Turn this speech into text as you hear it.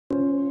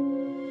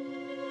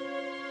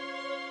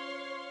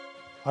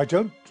I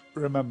don't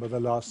remember the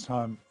last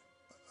time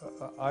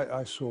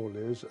I saw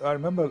Liz. I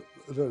remember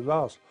the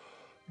last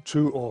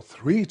 2 or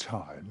 3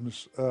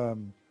 times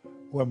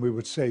when we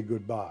would say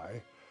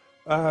goodbye.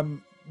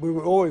 We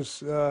were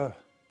always a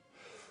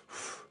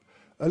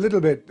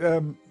little bit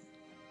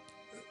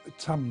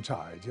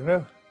tongue-tied, you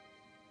know.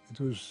 It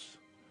was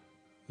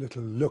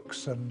little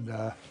looks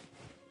and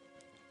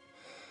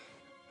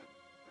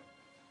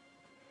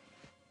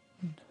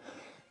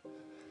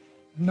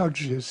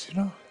nudges, you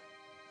know.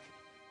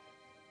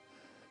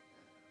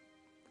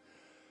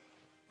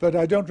 But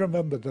I don't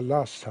remember the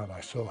last time I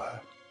saw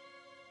her.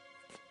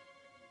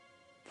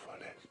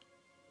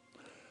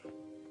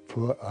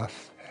 For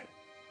us.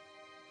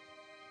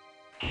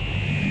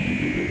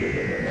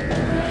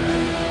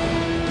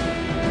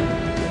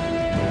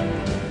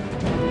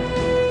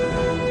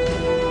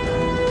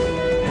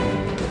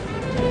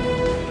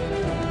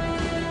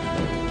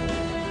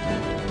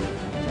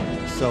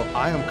 So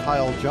I am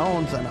Kyle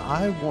Jones, and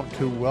I want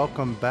to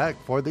welcome back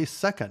for the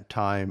second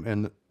time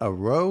in a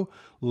row,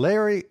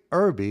 Larry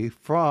Irby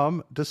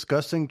from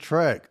Discussing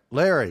Trek.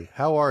 Larry,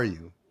 how are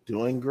you?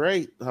 Doing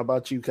great. How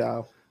about you,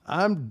 Kyle?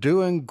 I'm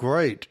doing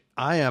great.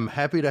 I am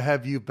happy to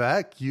have you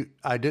back.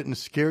 I didn't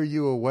scare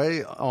you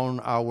away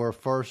on our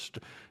first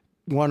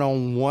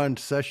one-on-one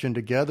session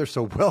together,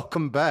 so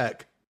welcome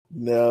back.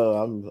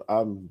 No,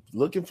 I'm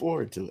looking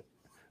forward to it.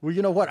 Well,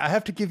 you know what? I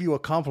have to give you a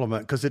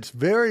compliment because it's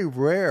very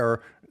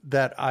rare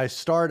that I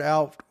start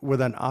out with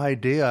an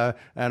idea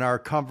and our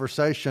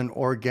conversation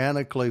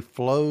organically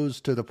flows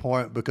to the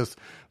point, because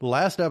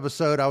last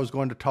episode I was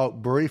going to talk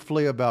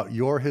briefly about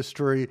your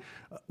history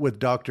with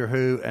Doctor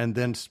Who and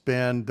then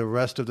spend the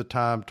rest of the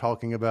time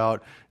talking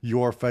about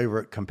your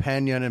favorite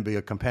companion and be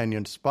a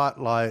companion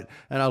spotlight.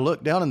 And I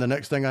looked down and the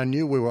next thing I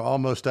knew, we were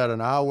almost at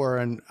an hour,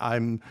 and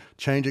I'm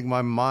changing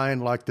my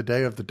mind like the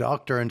day of the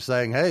Doctor and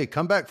saying, hey,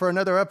 come back for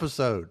another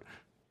episode.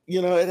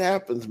 You know, it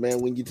happens, man.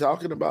 When you're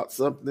talking about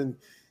something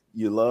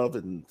you love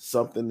and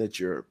something that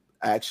you're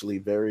actually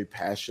very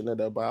passionate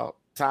about,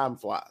 time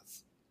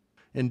flies.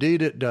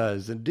 Indeed it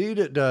does. Indeed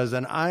it does.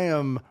 And I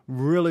am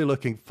really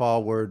looking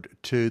forward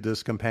to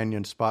this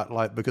companion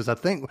spotlight because I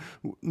think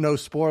no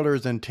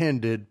spoilers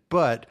intended,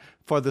 but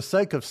for the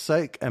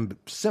sake and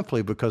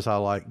simply because I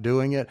like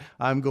doing it,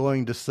 I'm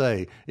going to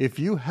say, if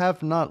you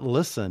have not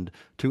listened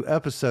to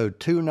episode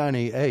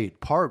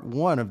 298, part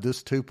 1 of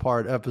this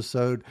 2-part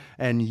episode,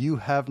 and you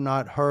have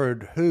not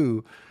heard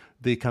who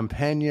the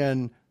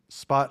companion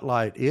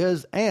spotlight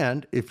is,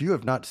 and if you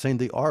have not seen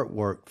the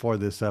artwork for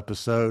this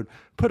episode,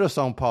 put us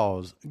on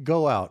pause,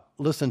 go out,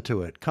 listen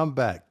to it, come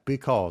back,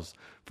 because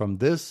from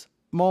this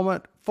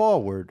moment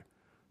forward,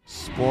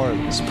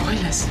 spoilers.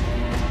 Spoilers.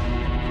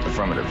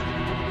 Affirmative.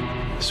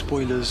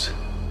 Spoilers.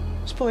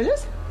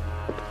 Spoilers?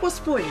 What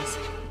spoilers?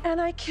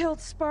 And I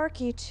killed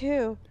Sparky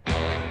too.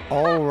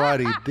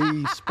 Alrighty,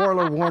 the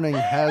spoiler warning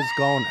has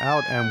gone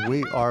out and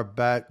we are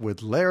back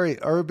with Larry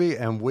Irby,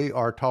 and we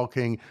are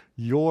talking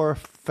your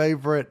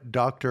favorite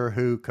Doctor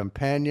Who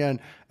companion.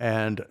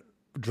 And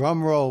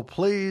drum roll,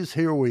 please,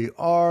 here we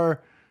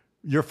are.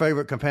 Your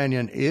favorite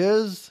companion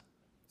is?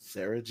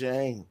 Sarah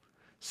Jane.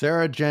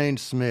 Sarah Jane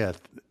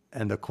Smith.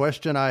 And the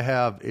question I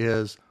have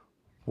is,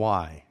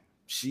 why?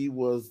 She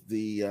was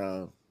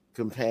the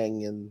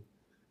companion,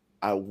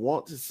 I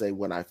want to say,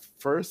 when I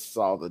first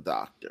saw the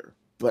Doctor.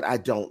 But I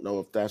don't know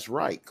if that's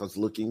right, because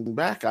looking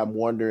back, I'm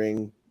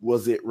wondering,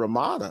 was it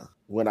Romana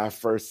when I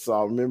first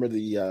saw? Remember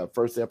the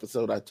first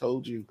episode I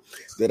told you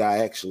that I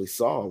actually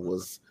saw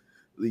was,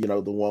 you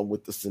know, the one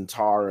with the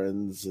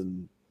Centaurans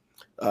and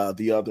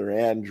the other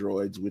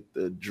androids with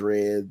the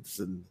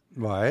dreads and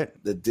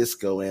the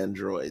disco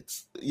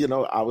androids. You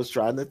know, I was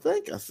trying to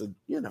think. I said,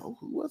 you know,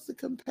 who was the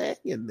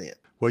companion then?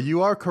 Well,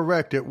 you are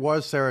correct. It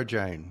was Sarah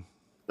Jane.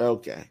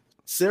 Okay.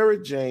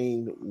 Sarah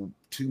Jane,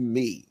 to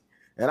me,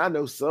 and I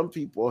know some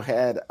people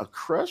had a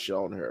crush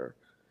on her.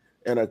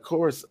 And of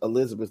course,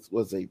 Elizabeth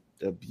was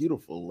a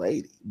beautiful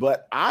lady.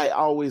 But I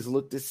always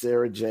looked at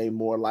Sarah Jane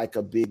more like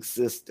a big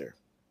sister,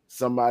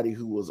 somebody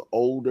who was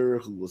older,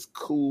 who was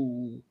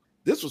cool.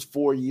 This was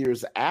 4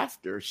 years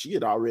after she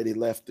had already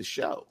left the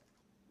show,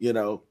 you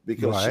know,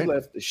 because she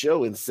left the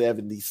show in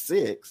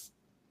 1976.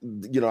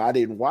 You know, I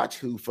didn't watch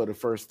Who for the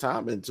first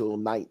time until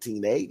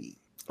 1980.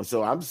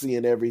 So I'm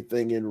seeing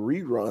everything in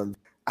reruns.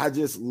 I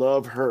just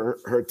love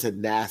her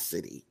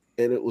tenacity.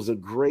 And it was a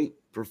great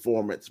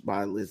performance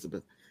by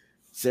Elizabeth.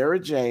 Sarah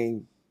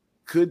Jane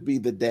could be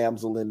the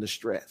damsel in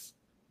distress,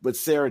 but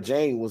Sarah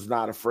Jane was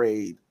not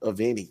afraid of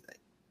anything.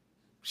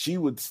 She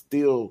would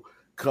still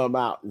come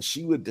out and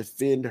she would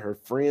defend her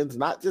friends,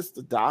 not just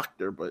the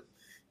Doctor, but,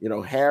 you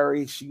know,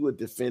 Harry. She would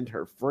defend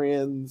her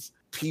friends,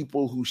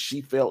 people who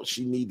she felt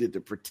she needed to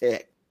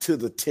protect to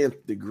the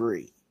 10th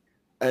degree.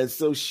 And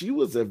so she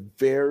was a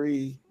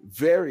very,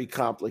 very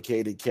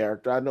complicated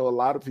character. I know a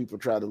lot of people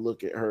try to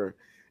look at her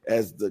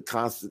as the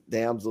constant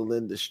damsel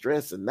in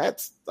distress, and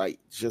that's like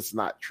just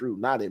not true,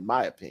 not in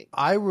my opinion.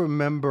 I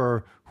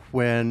remember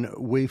when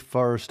we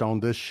first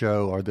on this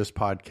show or this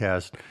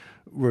podcast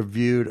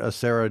reviewed a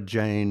Sarah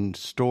Jane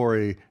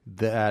story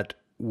that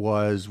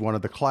was one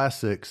of the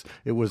classics.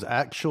 It was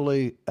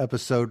actually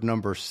episode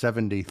number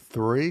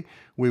 73.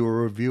 We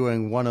were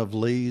reviewing one of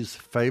Lee's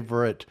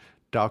favorite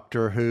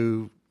Doctor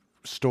Who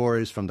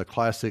stories from the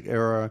classic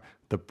era,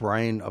 The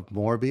Brain of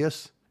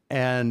Morbius.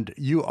 And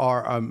you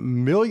are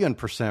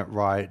 1,000,000%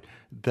 right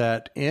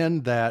that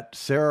in that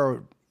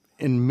Sarah,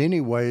 in many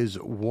ways,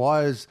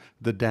 was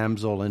the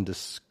damsel in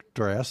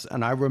distress.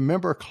 And I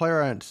remember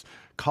Clarence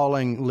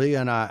calling Lee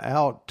and I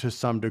out to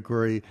some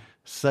degree,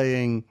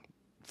 saying,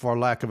 for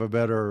lack of a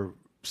better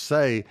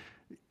say,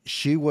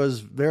 she was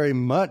very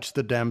much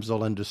the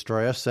damsel in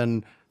distress,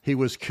 and he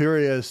was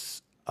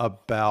curious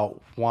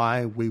about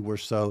why we were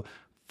so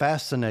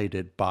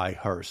fascinated by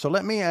her. So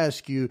let me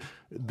ask you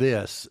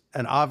this,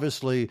 and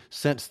obviously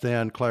since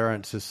then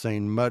Clarence has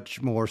seen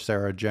much more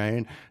Sarah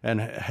Jane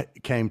and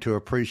came to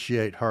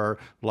appreciate her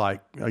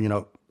like,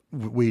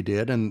 we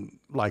did and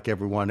like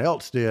everyone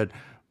else did.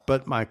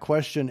 But my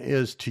question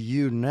is to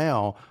you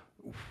now,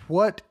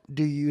 what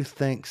do you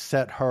think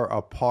set her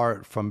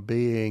apart from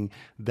being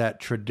that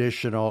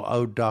traditional,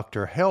 oh,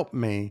 doctor, help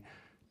me,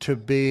 to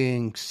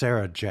being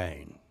Sarah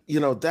Jane?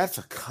 That's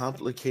a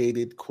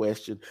complicated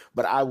question,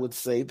 but I would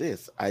say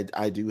this.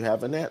 I do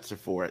have an answer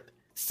for it.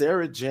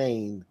 Sarah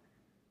Jane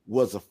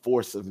was a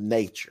force of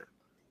nature.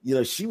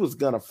 She was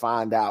going to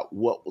find out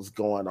what was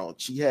going on.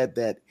 She had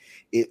that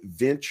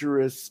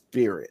adventurous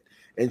spirit,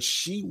 and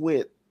she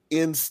went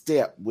in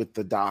step with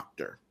the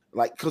Doctor.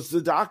 Because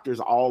the Doctor's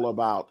all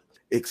about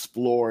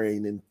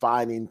exploring and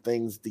finding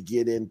things to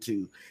get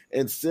into.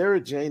 And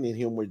Sarah Jane and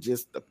him were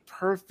just the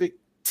perfect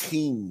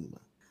team.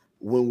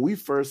 When we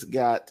first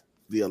got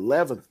the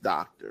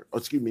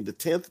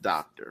 10th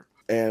Doctor,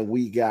 and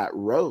we got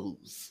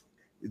Rose,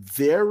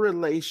 their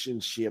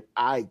relationship,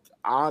 I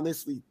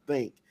honestly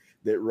think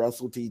that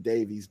Russell T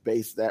Davies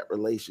based that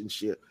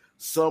relationship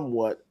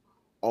somewhat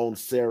on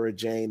Sarah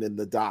Jane and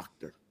the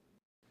Doctor,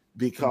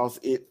 because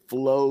it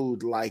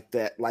flowed like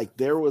that. Like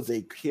there was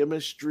a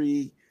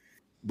chemistry,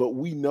 but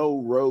we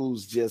know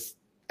Rose just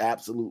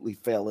absolutely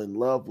fell in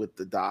love with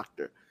the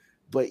Doctor,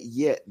 but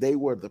yet they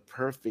were the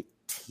perfect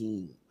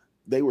team.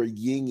 They were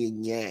yin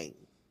and yang.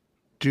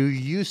 Do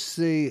you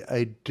see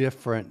a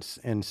difference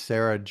in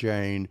Sarah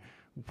Jane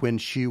when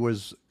she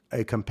was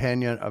a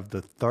companion of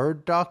the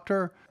third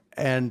Doctor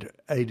and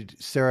a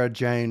Sarah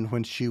Jane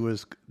when she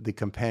was the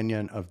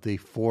companion of the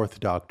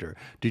fourth Doctor?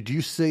 Did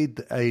you see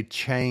a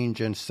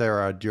change in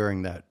Sarah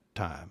during that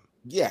time?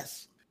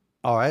 Yes.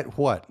 All right.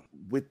 What?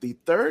 With the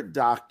third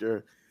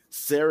Doctor,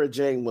 Sarah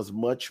Jane was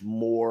much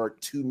more,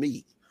 to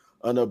me,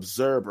 an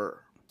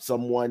observer,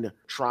 someone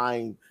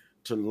trying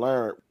to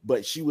learn,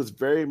 but she was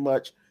very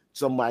much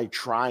somebody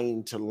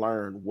trying to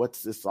learn,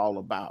 what's this all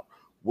about?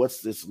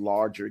 What's this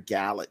larger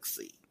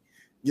galaxy?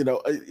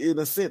 In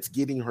a sense,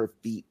 getting her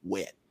feet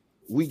wet.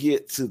 We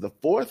get to the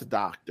fourth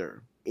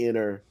Doctor,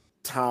 enter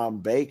Tom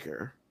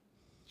Baker,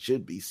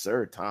 should be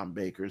Sir Tom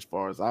Baker as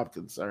far as I'm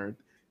concerned.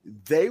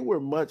 They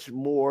were much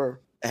more,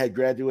 had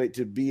graduated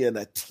to being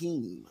a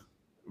team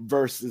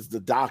versus the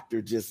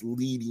Doctor just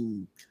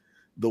leading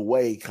the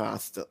way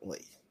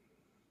constantly.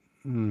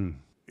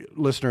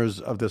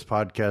 Listeners of this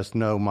podcast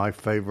know my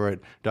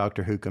favorite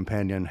Doctor Who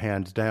companion,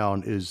 hands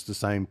down, is the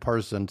same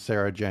person,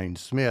 Sarah Jane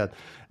Smith.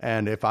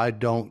 And if I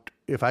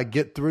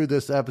get through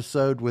this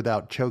episode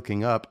without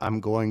choking up, I'm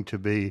going to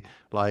be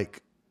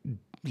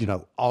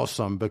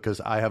awesome,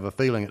 because I have a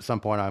feeling at some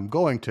point I'm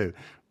going to.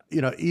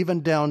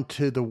 Even down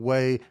to the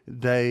way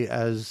they,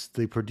 as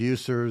the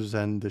producers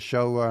and the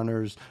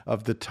showrunners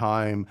of the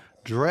time,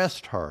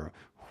 dressed her.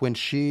 When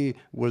she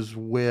was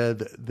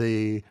with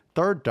the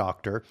third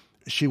Doctor,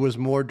 she was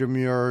more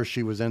demure.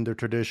 She was in the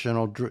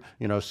traditional,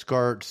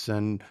 skirts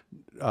and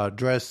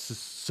dress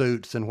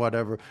suits and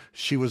whatever.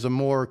 She was a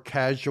more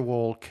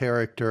casual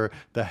character.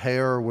 The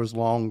hair was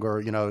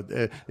longer.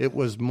 It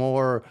was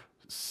more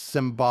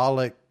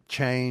symbolic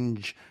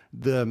change.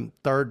 The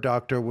third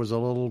Doctor was a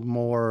little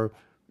more,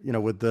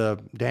 with the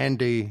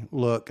dandy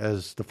look,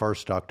 as the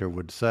first Doctor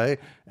would say.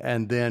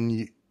 And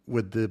then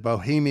with the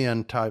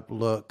bohemian type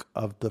look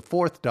of the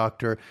fourth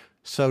Doctor,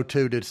 so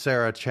too did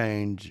Sarah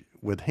change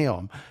with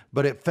him.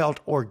 But it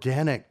felt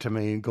organic to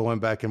me going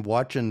back and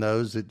watching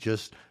those.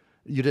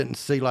 You didn't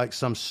see like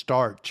some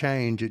stark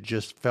change. It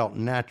just felt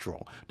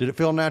natural. Did it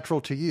feel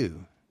natural to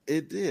you?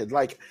 It did.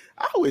 I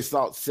always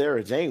thought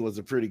Sarah Jane was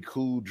a pretty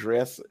cool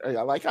dress.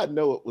 I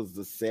know it was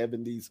the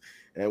 70s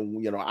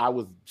and, I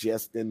was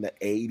just in the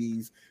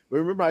 80s. But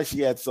remember how she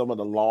had some of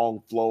the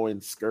long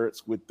flowing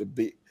skirts with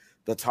the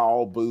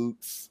tall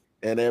boots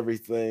and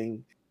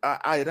everything.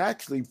 I had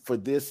actually, for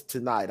this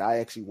tonight, I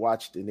actually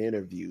watched an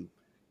interview,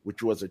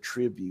 which was a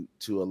tribute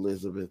to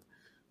Elizabeth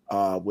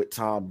with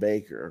Tom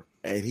Baker.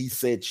 And he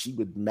said she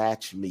would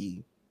match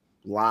me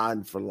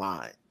line for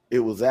line. It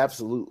was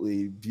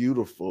absolutely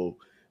beautiful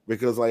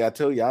because, I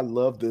tell you, I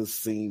love this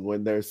scene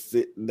when they're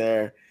sitting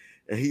there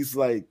and he's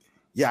like,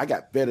 yeah, I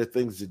got better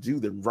things to do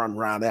than run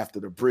around after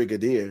the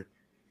Brigadier.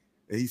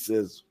 And he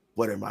says,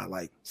 what am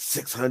I,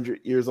 600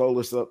 years old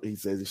or something? He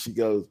says, and she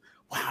goes,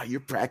 wow, you're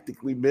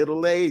practically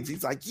middle-aged.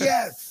 He's like,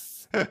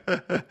 yes.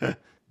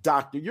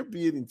 Doctor, you're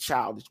being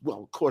childish.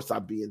 Well, of course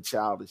I'm being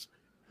childish.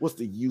 What's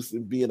the use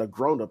in being a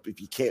grown-up if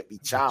you can't be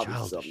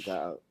childish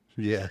sometimes?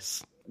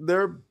 Yes.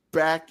 Their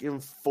back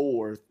and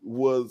forth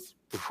was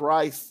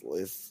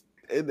priceless.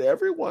 And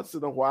every once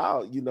in a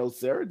while,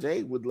 Sarah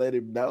Jane would let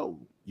him know,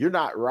 you're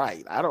not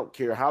right. I don't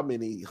care how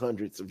many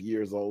hundreds of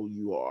years old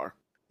you are.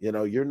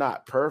 You're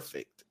not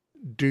perfect.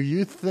 Do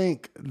you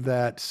think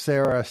that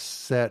Sarah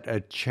set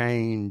a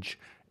change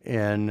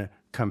in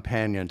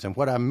companions? And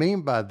what I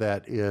mean by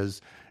that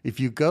is, if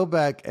you go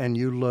back and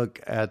you look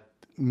at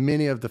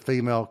many of the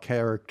female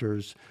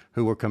characters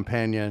who were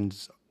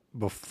companions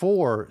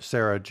before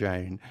Sarah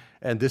Jane,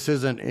 and this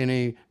isn't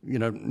any,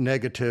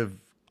 negative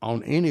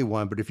on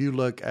anyone, but if you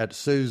look at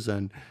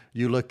Susan,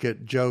 you look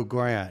at Jo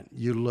Grant,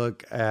 you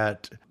look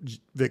at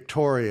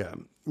Victoria,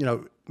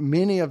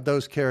 many of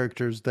those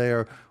characters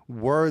there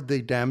were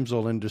the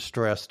damsel in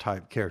distress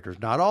type characters.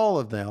 Not all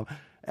of them.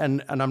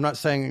 And I'm not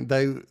saying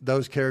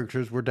those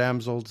characters were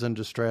damsels in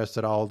distress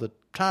at all the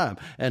time.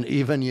 And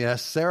even,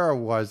 yes, Sarah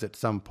was at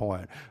some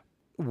point.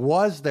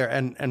 Was there,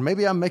 and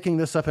maybe I'm making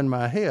this up in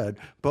my head,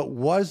 but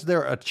was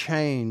there a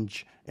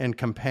change in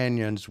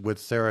companions with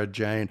Sarah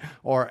Jane,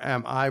 or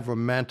am I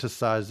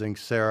romanticizing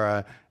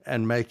Sarah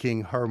and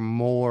making her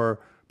more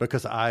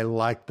because I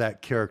like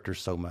that character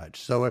so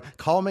much? So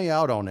call me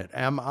out on it.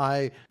 Am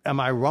I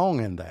wrong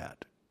in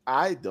that?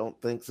 I don't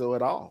think so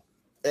at all.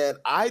 And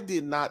I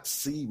did not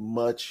see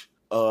much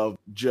of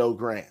Jo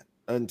Grant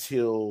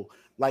until,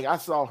 I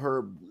saw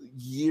her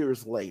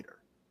years later.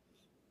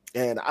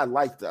 And I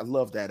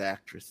love that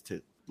actress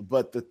too.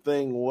 But the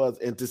thing was,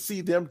 and to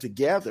see them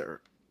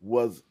together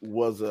was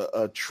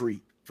a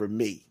treat for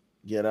me.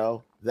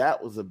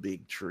 That was a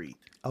big treat.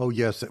 Oh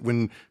yes,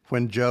 when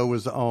Jo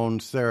was on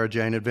Sarah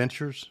Jane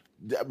Adventures,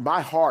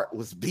 my heart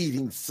was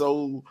beating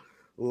so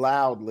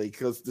loudly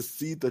because to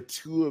see the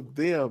two of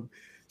them.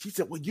 She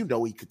said, well,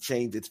 he could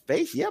change his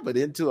face. Yeah, but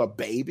into a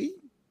baby?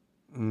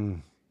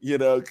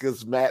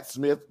 Because Matt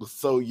Smith was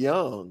so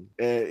young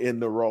in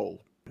the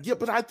role. Yeah,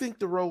 but I think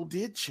the role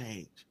did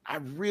change. I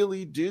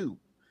really do.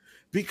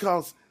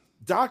 Because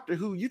Doctor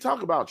Who, you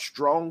talk about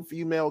strong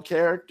female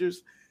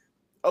characters.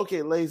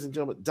 Okay, ladies and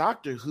gentlemen,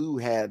 Doctor Who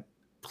had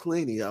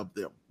plenty of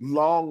them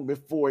long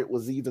before it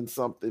was even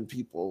something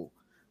people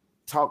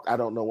talk. I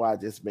don't know why I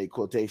just made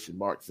quotation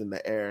marks in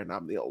the air and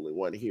I'm the only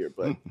one here,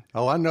 but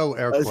oh, I know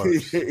air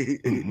quotes.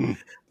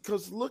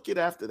 Because looking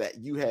after that,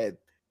 you had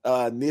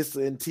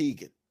Nyssa and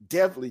Tegan.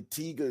 Definitely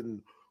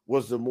Tegan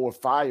was the more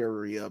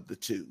fiery of the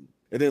two.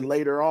 And then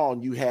later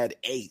on, you had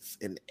Ace,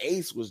 and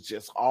Ace was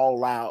just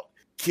all out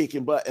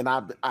kicking butt. And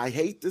I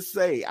hate to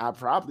say, I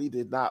probably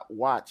did not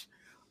watch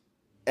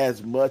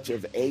as much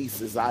of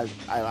Ace as I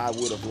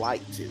would have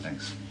liked to.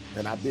 Thanks.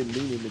 And I've been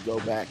meaning to go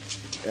back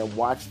and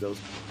watch those.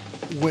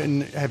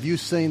 Have you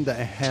seen The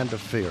Hand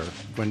of Fear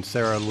when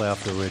Sarah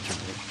left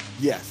originally?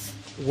 Yes.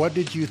 What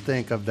did you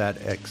think of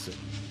that exit?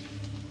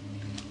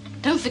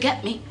 Don't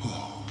forget me.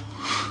 Oh,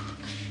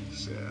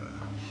 Sarah.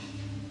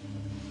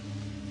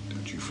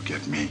 Don't you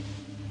forget me.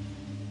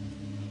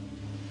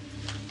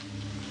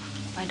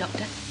 Bye,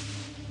 Doctor.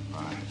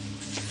 Bye.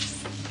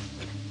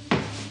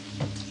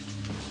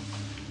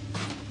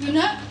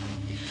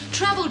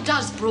 Travel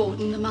does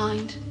broaden the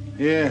mind.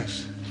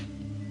 Yes.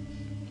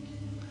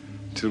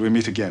 Till we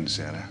meet again,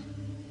 Sarah.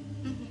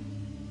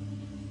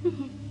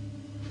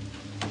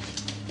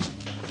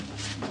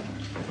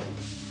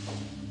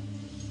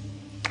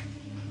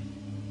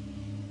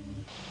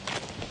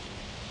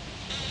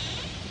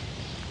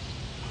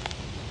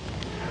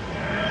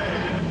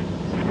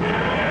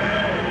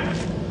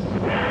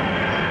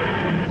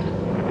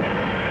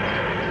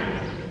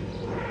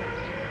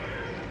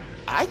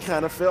 I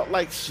kind of felt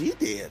like she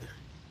did.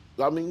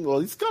 I mean, well,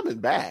 he's coming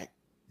back.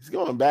 He's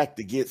going back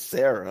to get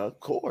Sarah, of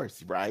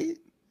course, right?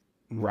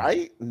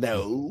 Right?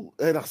 No.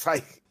 And I was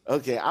like,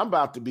 okay, I'm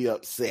about to be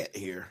upset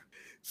here.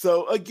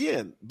 So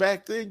again,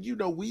 back then,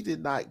 we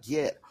did not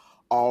get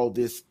all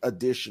this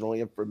additional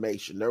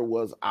information. There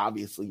was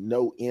obviously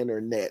no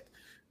internet.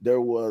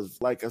 There was,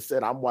 like I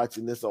said, I'm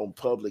watching this on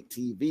public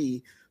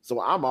TV,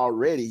 so I'm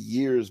already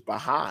years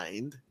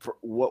behind for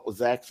what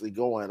was actually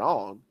going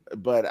on.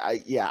 But I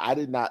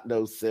did not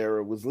know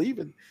Sarah was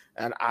leaving.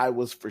 And I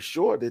was for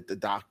sure that the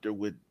Doctor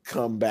would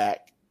come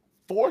back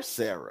for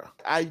Sarah.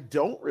 I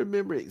don't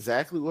remember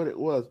exactly what it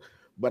was,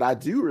 but I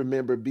do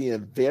remember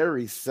being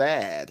very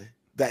sad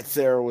that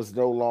Sarah was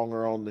no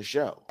longer on the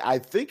show. I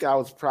think I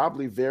was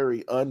probably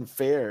very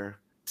unfair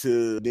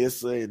to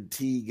Nyssa and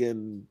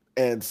Tegan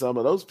and some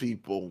of those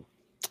people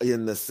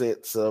in the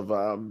sense of,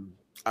 I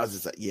was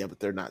just like, yeah, but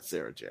they're not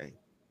Sarah Jane.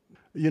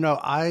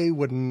 I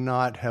would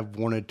not have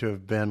wanted to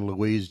have been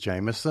Louise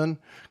Jameson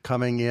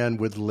coming in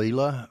with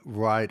Leela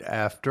right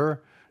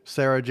after.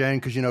 Sarah Jane,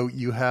 because,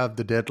 you have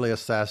The Deadly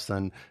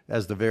Assassin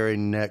as the very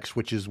next,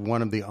 which is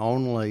one of the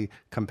only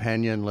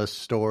companionless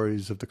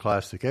stories of the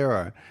classic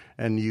era.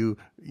 And you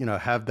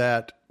have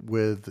that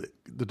with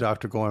the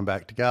Doctor going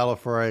back to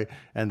Gallifrey,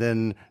 and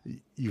then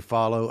you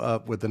follow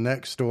up with the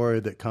next story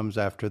that comes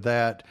after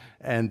that,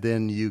 and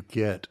then you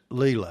get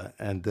Leela,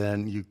 and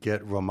then you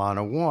get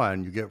Romana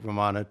 1, you get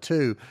Romana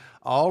 2,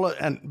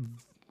 and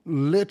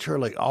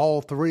literally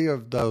all three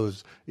of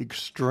those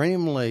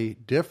extremely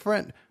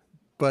different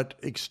but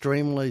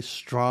extremely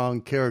strong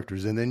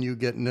characters. And then you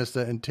get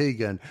Nyssa and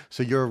Tegan.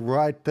 So you're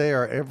right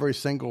there, every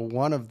single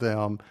one of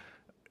them.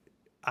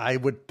 I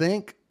would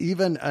think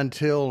even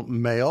until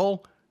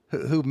Mel,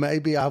 who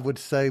maybe I would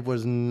say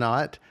was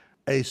not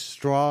a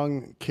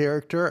strong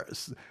character,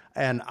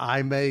 and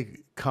I may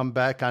come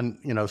back on,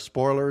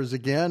 spoilers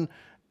again,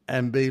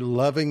 and be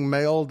loving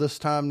Mel this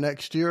time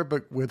next year,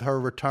 but with her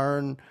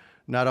return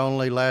not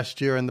only last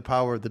year in The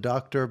Power of the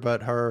Doctor,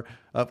 but her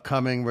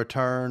upcoming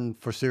return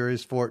for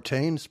Series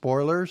 14,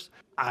 spoilers.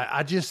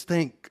 I just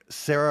think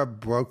Sarah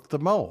broke the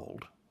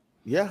mold.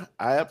 Yeah,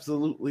 I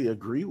absolutely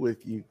agree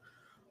with you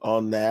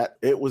on that.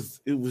 It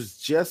was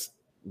just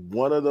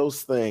one of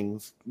those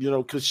things,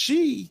 because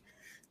she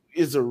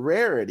is a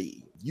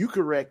rarity. You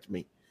correct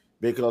me,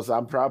 because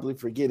I'm probably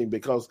forgetting,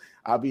 because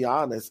I'll be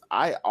honest,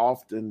 I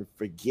often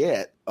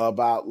forget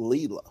about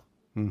Leela,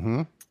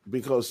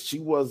 because she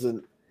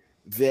wasn't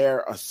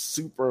there a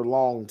super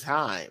long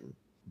time.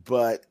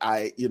 But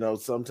I,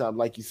 sometimes,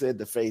 like you said,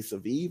 the face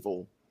of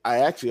evil, I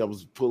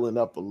was pulling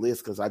up a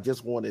list because I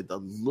just wanted to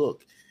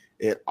look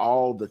at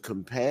all the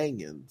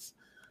companions.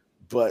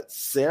 But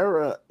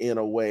Sarah, in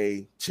a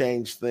way,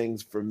 changed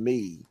things for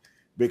me,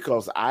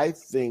 because I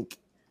think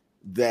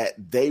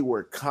that they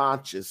were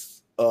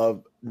conscious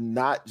of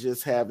not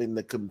just having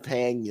the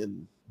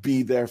companion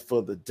be there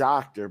for the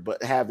Doctor,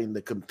 but having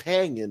the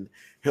companion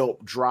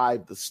help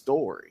drive the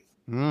story.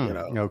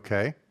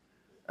 Okay.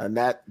 And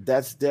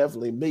that's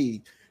definitely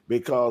me,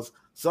 because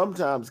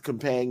sometimes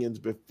companions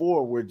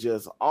before were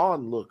just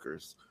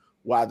onlookers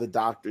while the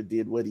Doctor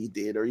did what he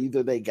did, or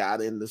either they got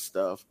into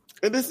stuff.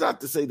 And it's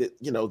not to say that,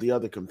 the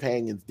other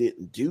companions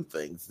didn't do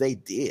things. They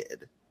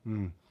did.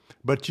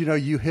 But,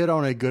 you hit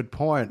on a good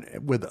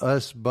point with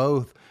us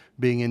both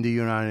being in the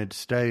United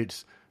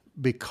States.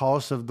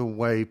 Because of the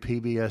way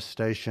PBS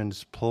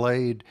stations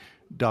played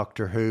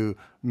Doctor Who,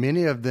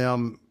 many of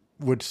them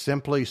would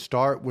simply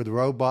start with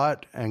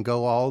Robot and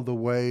go all the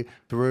way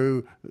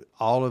through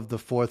all of the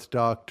Fourth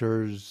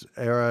Doctor's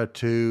era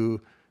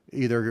to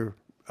either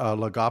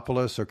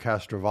Logopolis or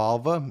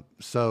Castrovalva.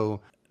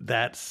 So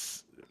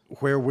that's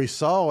where we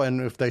saw,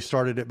 and if they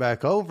started it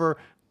back over,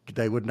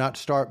 they would not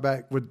start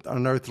back with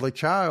Unearthly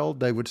Child.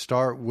 They would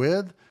start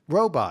with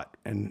Robot,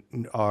 and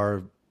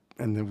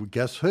then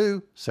guess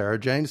who? Sarah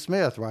Jane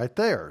Smith right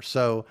there.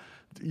 So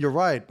you're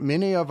right.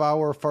 Many of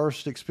our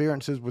first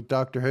experiences with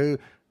Doctor Who,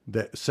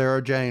 that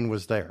Sarah Jane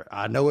was there.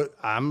 I know it.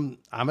 I'm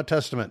a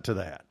testament to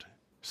that.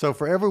 So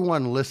for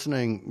everyone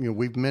listening,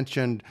 we've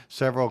mentioned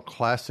several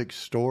classic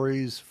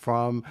stories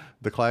from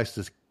the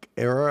classic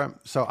era.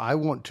 So I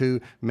want to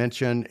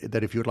mention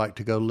that if you'd like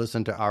to go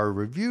listen to our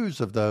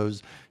reviews of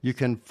those, you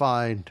can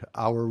find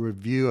our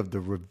review of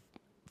the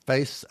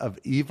Face of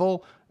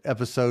Evil,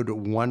 episode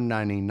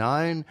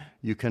 199.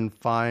 You can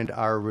find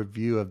our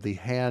review of The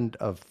Hand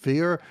of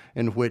Fear,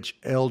 in which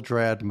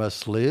Eldrad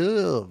must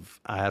live.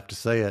 I have to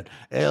say it.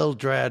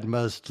 Eldrad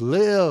must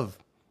live.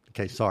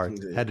 Okay, sorry.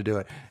 Had to do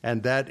it.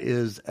 And that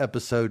is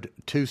episode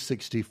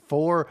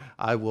 264.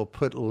 I will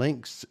put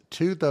links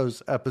to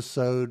those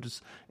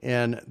episodes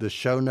in the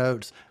show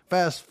notes.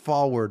 Fast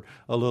forward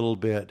a little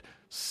bit.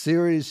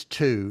 Series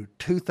 2,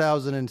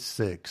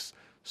 2006,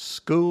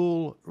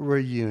 School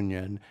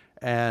Reunion.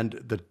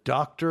 And the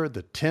Doctor,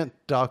 the 10th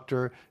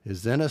Doctor,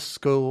 is in a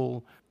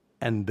school,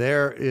 and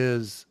there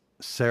is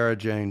Sarah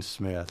Jane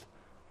Smith.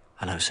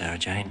 Hello, Sarah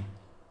Jane.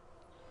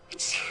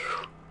 It's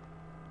you.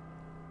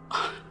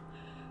 Oh,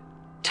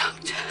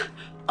 Doctor.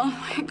 Oh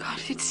my God,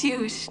 it's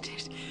you, isn't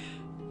it?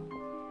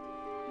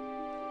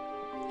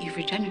 You've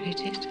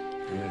regenerated.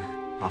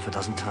 Yeah, half a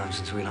dozen times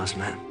since we last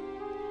met.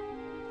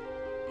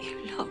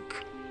 You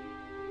look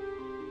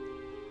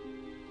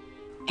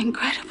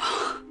incredible.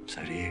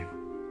 So do you.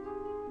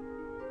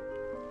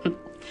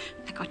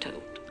 I got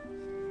told.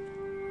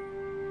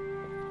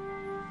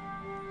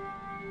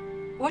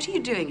 What are you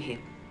doing here?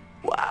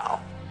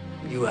 Wow.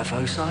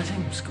 UFO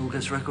sighting, school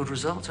gets record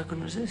results, I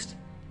couldn't resist.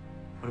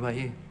 What about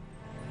you?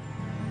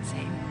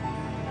 Same.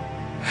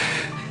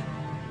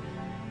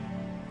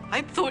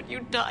 I thought you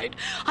died.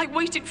 I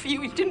waited for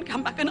you, you didn't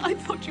come back, and I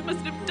thought you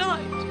must have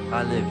died.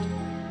 I lived.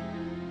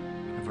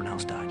 Everyone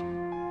else died.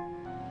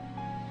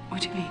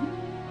 What do you mean?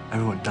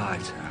 Everyone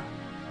died, Sarah.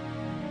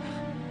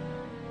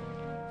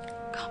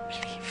 Can't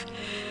believe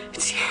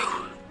it's you.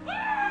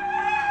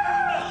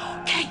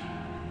 Okay.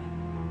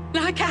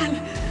 Now I can.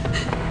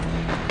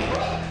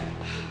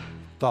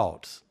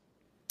 Thoughts?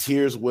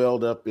 Tears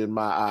welled up in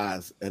my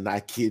eyes, and I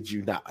kid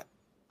you not.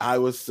 I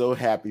was so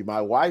happy.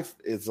 My wife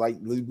is like,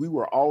 we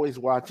were always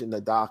watching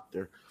the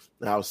Doctor,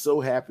 and I was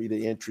so happy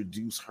to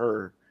introduce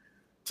her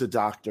to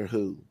Doctor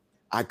Who.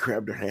 I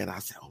grabbed her hand. I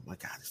said, oh my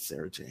God, it's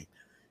Sarah Jane.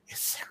 It's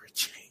Sarah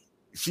Jane.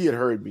 She had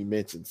heard me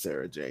mention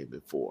Sarah Jane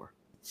before.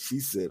 She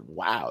said,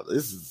 wow,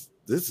 this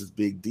is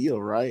big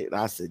deal, right? And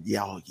I said,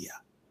 yeah,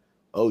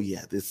 oh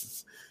yeah,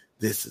 this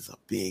is a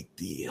big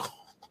deal.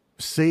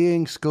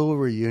 Seeing School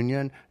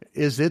Reunion,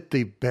 is it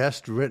the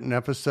best written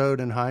episode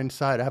in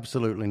hindsight?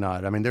 Absolutely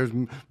not. I mean, there's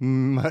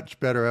much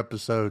better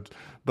episodes,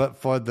 but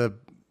for the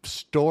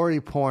story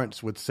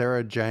points with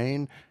Sarah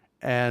Jane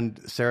and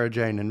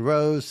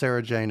Rose,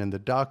 Sarah Jane and the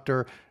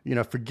Doctor,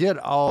 forget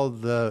all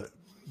the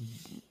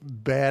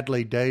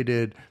badly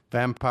dated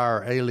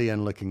vampire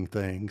alien looking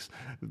things,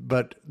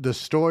 but the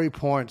story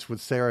points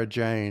with Sarah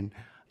Jane,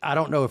 I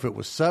don't know if it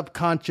was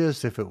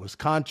subconscious, if it was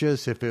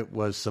conscious, if it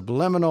was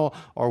subliminal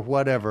or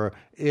whatever.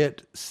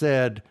 It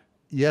said,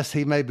 yes,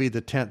 he may be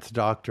the 10th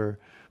Doctor,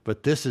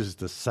 but this is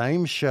the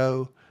same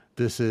show.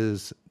 This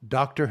is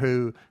Doctor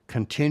Who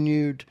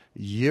continued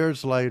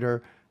years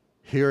later.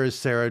 Here is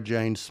Sarah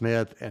Jane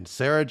Smith, and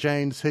Sarah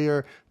Jane's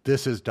here.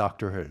 This is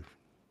Doctor Who.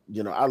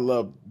 I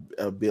love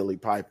Billie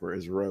Piper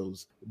as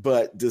Rose,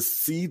 but to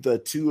see the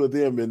two of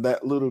them in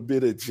that little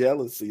bit of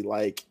jealousy,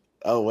 like,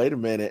 oh, wait a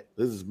minute,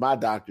 this is my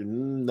doctor.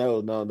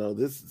 No,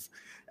 this is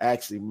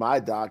actually my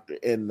doctor.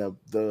 And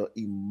the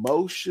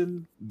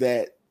emotion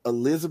that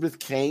Elizabeth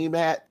came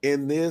at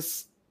in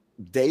this,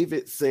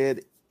 David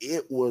said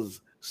it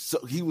was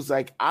so, he was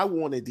like, I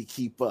wanted to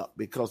keep up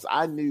because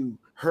I knew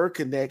her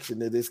connection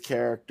to this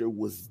character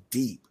was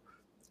deep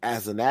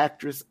as an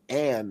actress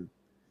and,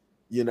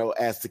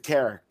 as the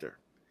character.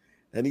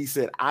 And he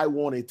said, I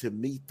wanted to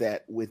meet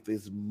that with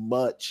as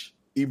much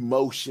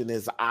emotion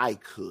as I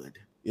could.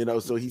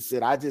 So he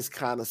said, I just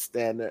kind of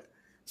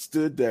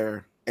stood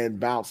there and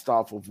bounced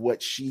off of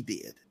what she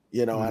did,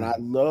 and I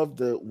love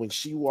when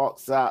she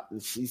walks out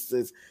and she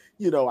says,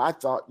 I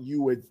thought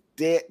you were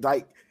dead.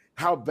 Like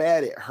how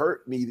bad it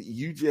hurt me that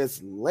you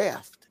just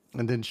left.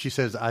 And then she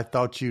says, I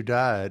thought you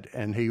died.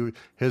 And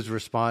his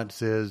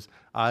response is,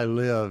 I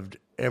lived,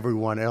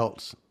 everyone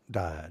else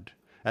died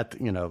as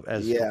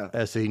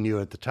he knew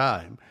at the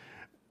time.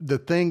 The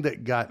thing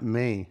that got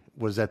me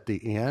was at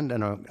the end,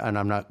 and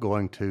I'm not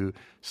going to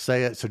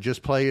say it, so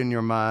just play in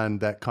your mind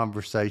that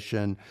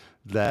conversation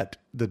that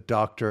the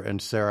Doctor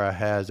and Sarah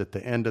has at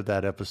the end of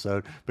that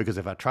episode, because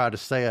if I try to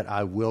say it,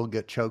 I will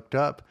get choked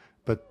up.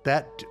 But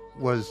that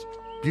was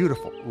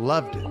beautiful.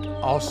 Loved it.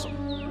 Awesome.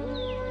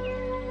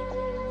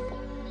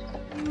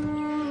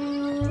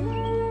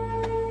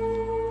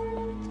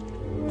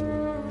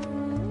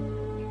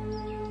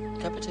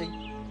 Cup of tea.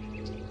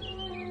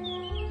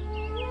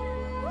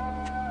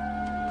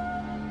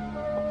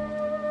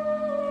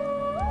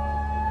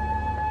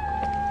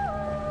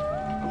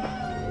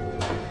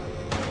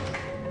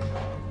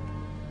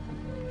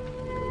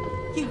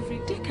 You've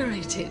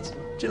redecorated.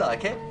 Do you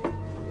like it?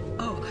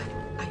 Oh,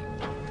 I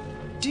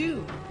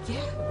do,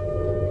 yeah.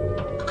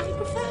 I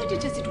preferred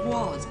it as it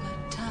was,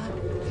 but,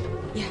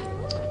 yeah.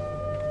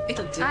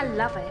 It'll do. I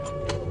love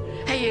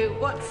it. Hey, you,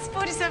 what's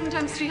 47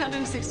 times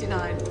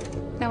 369?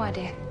 No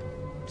idea.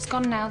 It's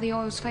gone now, the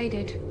oil's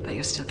faded. But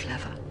you're still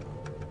clever.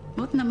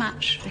 More than a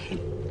match for him.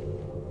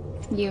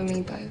 You and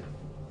me both.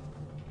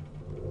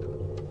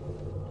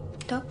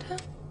 Doctor?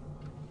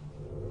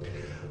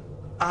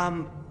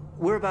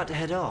 We're about to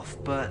head off,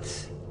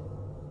 but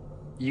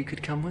you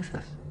could come with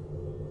us.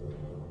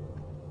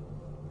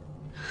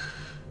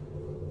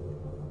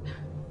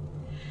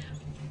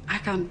 I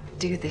can't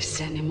do this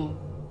anymore.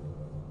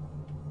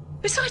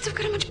 Besides, I've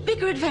got a much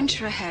bigger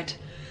adventure ahead.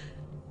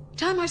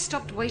 Time I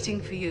stopped waiting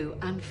for you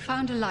and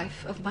found a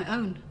life of my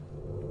own.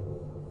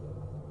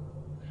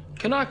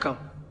 Can I come?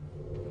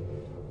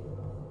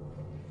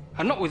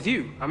 And not with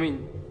you, I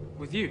mean,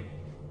 with you.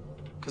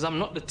 Because I'm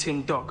not the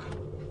tin dog,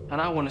 and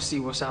I want to see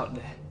what's out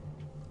there.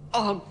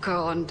 Oh,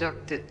 go on,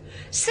 Doctor.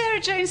 Sarah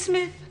Jane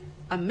Smith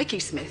and Mickey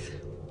Smith.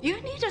 You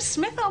need a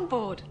Smith on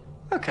board.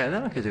 Okay,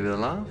 then I could do with a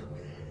laugh.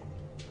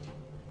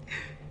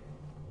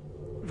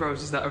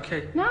 Rose, is that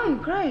okay? No,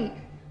 great.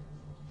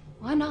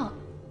 Why not?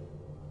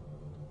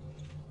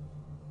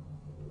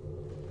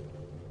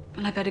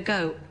 Well, I better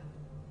go.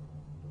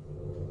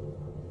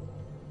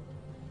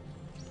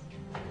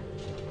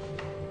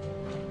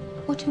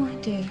 What do I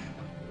do?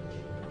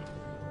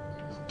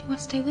 Do I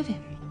stay with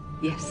him?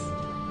 Yes.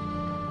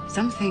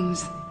 Some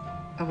things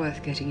are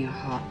worth getting your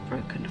heart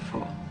broken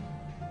for.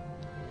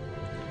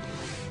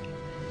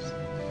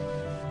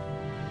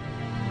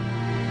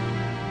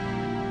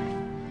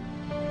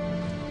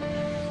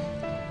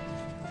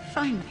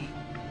 Find me.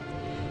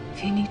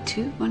 If you need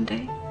to one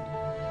day.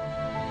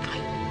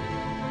 Find me.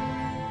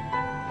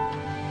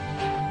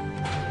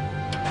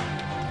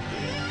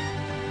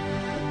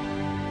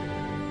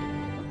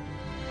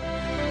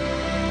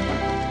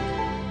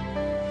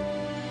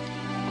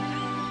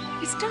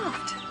 It's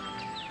daft,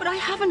 but I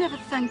haven't ever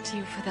thanked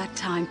you for that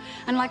time.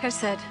 And like I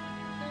said,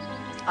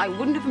 I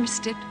wouldn't have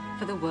missed it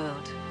for the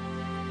world.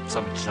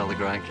 Something to tell the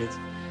grandkids?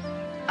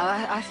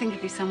 I think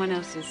it'd be someone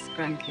else's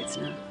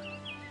grandkids now.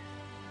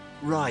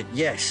 Right,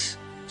 yes.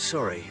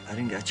 Sorry, I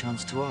didn't get a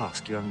chance to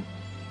ask. You haven't...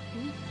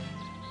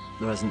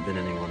 There hasn't been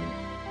anyone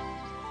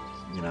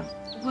you know.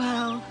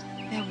 Well,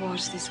 there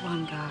was this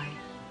one guy.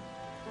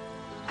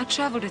 I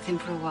travelled with him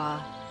for a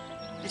while,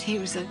 but he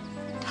was a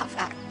tough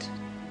act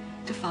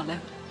to follow.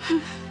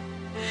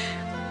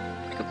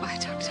 Goodbye,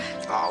 Doctor.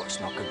 Oh, it's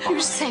not goodbye.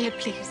 You say it,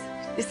 please,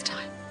 this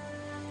time.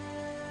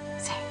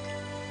 Say it.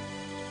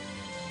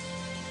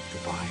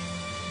 Goodbye.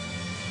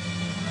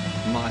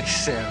 My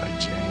Sarah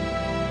Jane.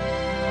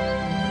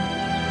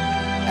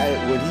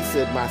 When he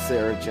said "my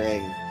Sarah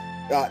Jane,"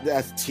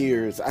 that's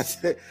tears.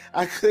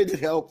 I couldn't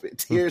help it.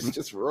 Tears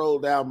just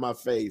rolled down my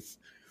face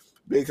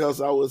because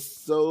I was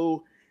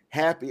so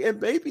happy. And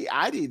maybe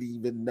I didn't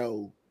even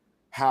know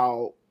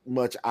how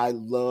much I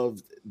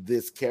loved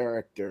this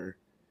character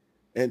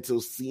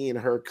until seeing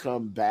her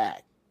come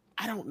back.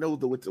 I don't know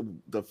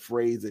the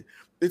phrase.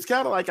 It's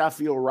kind of like I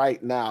feel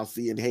right now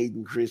seeing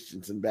Hayden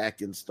Christensen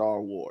back in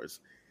Star Wars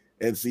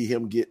and see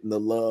him getting the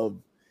love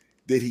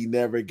that he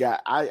never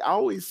got. I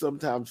always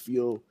sometimes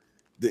feel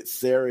that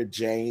Sarah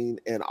Jane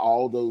and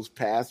all those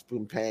past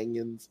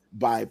companions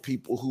by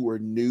people who were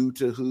new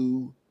to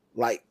Who,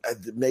 like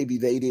maybe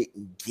they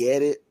didn't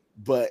get it,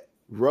 but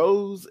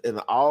Rose and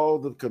all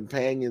the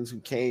companions who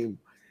came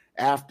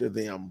after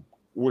them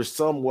were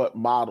somewhat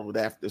modeled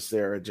after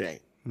Sarah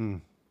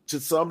Jane to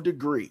some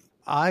degree.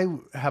 I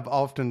have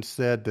often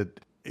said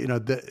that, you know,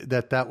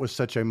 that was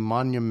such a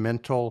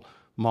monumental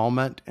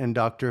moment in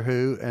Doctor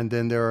Who. And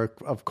then there are,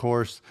 of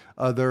course,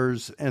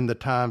 others in the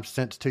time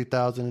since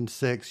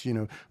 2006. You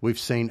know, we've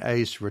seen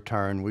Ace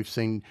return. We've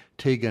seen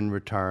Tegan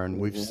return.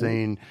 We've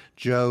seen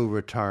Joe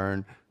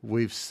return.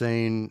 We've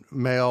seen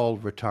Mel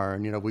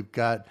return. You know, we've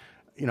got,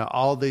 you know,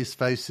 all these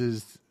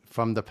faces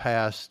from the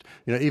past.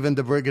 You know, even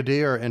the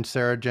Brigadier in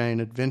Sarah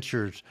Jane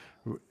Adventures,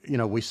 you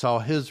know, we saw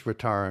his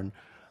return.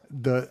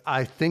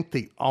 I think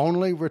the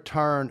only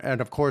return, and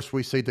of course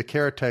we see the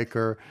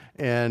caretaker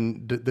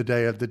in the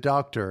Day of the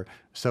Doctor,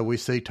 so we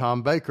see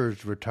Tom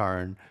Baker's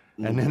return.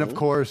 And then, of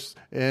course,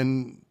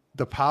 in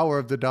The Power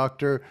of the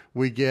Doctor,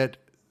 we get,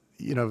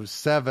 you know,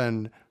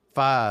 7,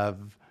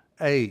 5,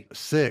 8,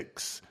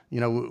 6. You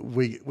know,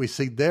 we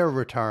see their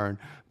return.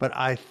 But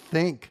I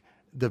think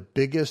the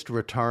biggest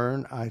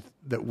return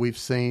that we've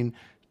seen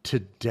to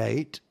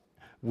date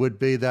would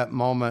be that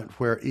moment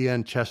where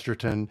Ian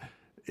Chesterton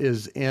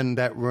is in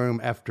that room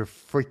after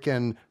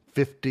freaking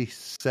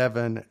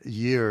 57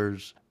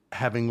 years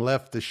having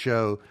left the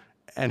show,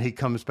 and he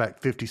comes back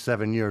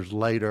 57 years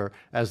later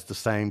as the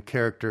same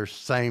character,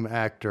 same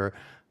actor,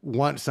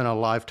 once in a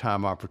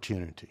lifetime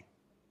opportunity.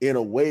 In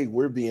a way,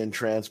 we're being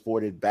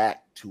transported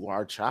back to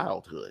our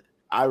childhood.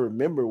 I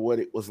remember what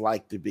it was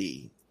like to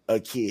be a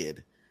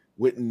kid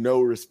with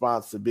no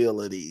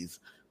responsibilities,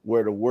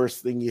 where the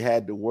worst thing you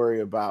had to worry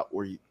about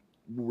were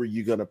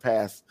you going to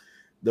pass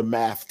the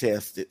math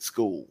test at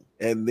school.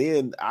 And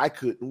then I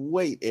couldn't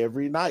wait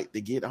every night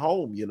to get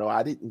home. You know,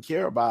 I didn't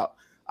care about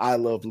I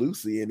Love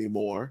Lucy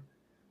anymore.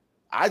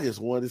 I just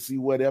wanted to see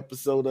what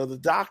episode of The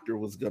Doctor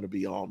was going to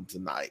be on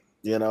tonight.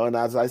 You know, and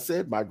as I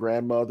said, my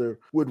grandmother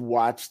would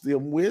watch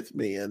them with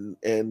me,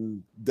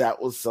 and that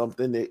was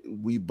something that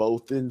we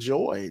both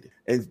enjoyed.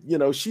 And, you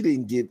know, she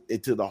didn't get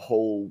into the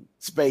whole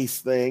space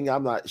thing.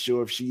 I'm not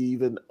sure if she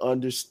even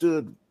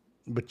understood.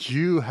 But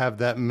you have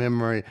that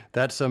memory.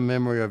 That's a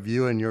memory of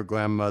you and your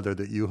grandmother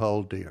that you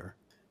hold dear.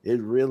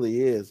 It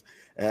really is.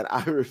 And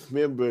I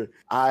remember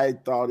I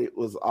thought it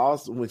was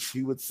awesome when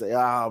she would say,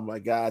 oh, my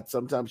God,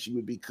 sometimes she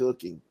would be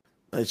cooking.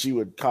 And she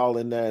would call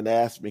in there and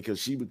ask me, because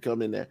she would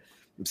come in there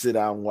and sit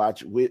down and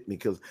watch it with me.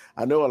 Because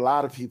I know a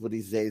lot of people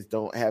these days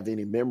don't have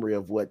any memory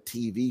of what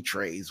TV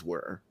trays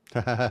were.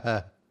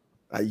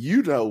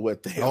 You know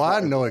what they are. Oh, I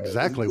know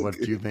exactly what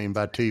you mean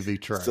by TV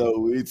tray. So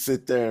we'd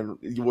sit there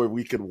where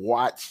we could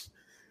watch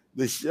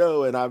the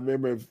show, and I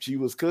remember if she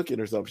was cooking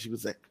or something, she would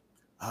say,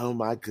 oh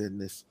my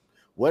goodness,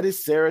 what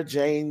has Sarah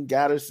Jane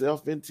got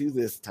herself into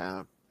this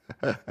time?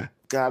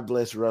 God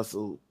bless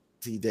Russell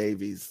T.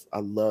 Davies. I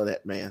love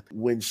that man.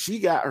 When she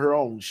got her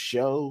own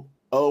show,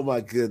 oh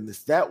my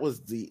goodness, that was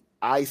the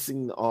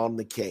icing on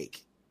the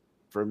cake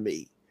for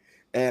me.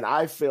 And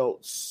I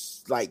felt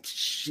like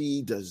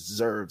she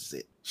deserves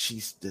it.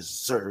 She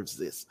deserves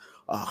this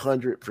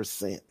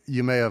 100%.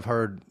 You may have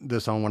heard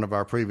this on one of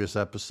our previous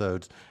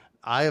episodes.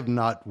 I have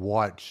not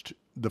watched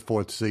the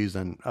 4th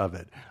season of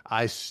it.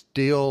 I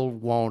still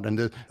won't.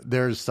 And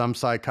there's some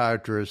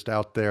psychiatrist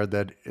out there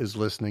that is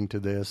listening to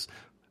this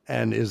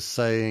and is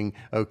saying,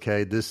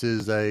 okay, this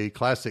is a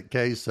classic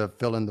case of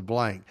fill in the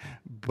blank.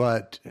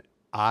 But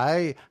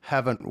I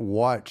haven't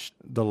watched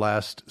the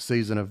last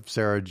season of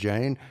Sarah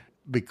Jane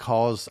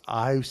because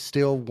I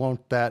still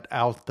want that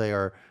out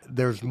there.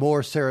 There's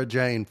more Sarah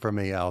Jane for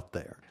me out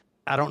there.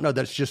 I don't know.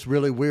 That's just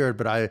really weird,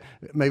 but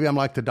maybe I'm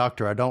like the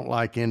Doctor. I don't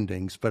like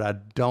endings, but I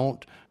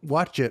don't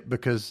watch it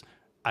because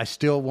I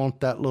still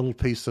want that little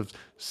piece of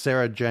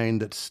Sarah Jane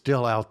that's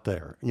still out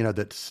there, you know,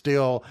 that's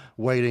still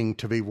waiting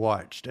to be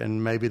watched.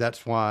 And maybe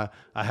that's why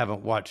I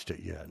haven't watched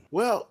it yet.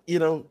 Well, you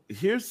know,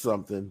 here's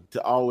something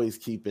to always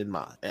keep in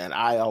mind. And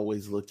I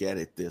always look at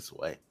it this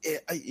way.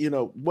 You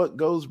know, what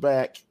goes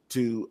back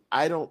to,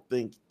 I don't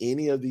think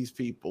any of these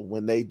people,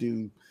 when they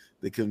do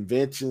the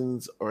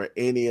conventions or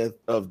any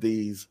of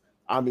these,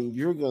 I mean,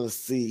 you're going to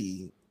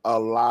see a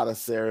lot of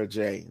Sarah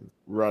Jane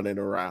running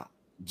around.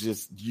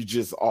 You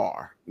just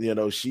are. You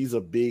know, she's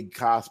a big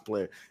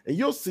cosplayer. And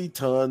you'll see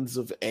tons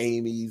of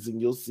Amy's, and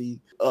you'll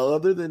see,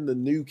 other than the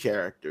new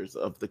characters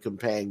of the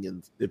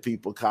companions that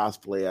people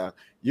cosplay out,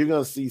 you're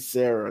going to see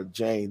Sarah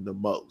Jane the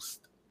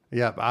most.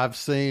 Yep, I've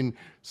seen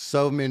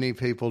so many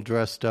people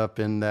dressed up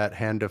in that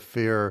Hand of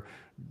Fear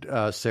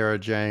Sarah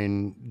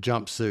Jane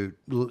jumpsuit.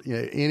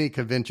 Any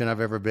convention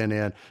I've ever been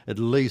in, at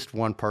least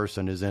one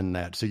person is in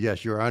that. So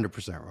yes, you're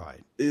 100%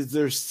 right. Is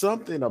there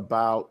something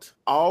about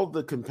all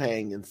the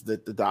companions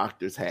that the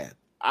Doctors had?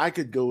 I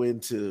could go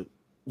into,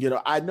 you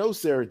know, I know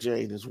Sarah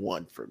Jane is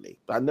one for me.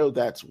 I know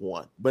that's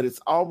one, but it's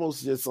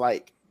almost just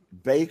like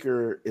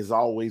Baker is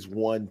always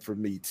one for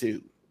me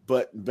too.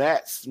 But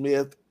Matt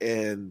Smith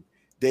and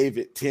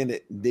David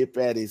Tennant nip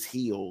at his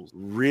heels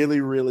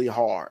really, really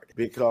hard,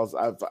 because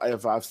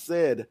I've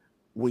said,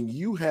 when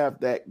you have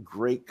that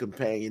great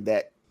companion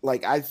that,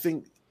 like, I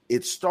think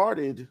it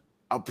started,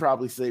 I'll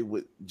probably say,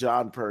 with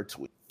John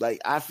Pertwee. Like,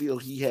 I feel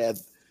he had,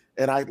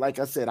 and like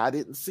I said, I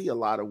didn't see a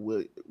lot of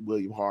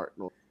William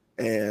Hartnell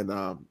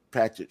and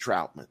Patrick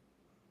Troutman.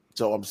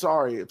 So I'm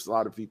sorry if a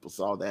lot of people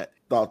thought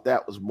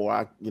that was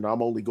more,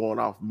 I'm only going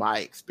off my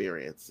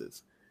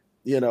experiences.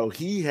 You know,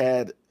 he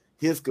had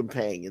his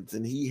companions,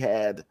 and he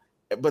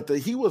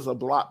was a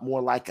lot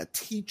more like a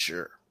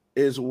teacher,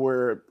 is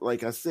where,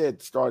 like I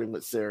said, starting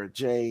with Sarah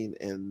Jane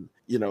and,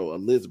 you know,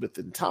 Elizabeth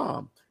and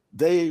Tom,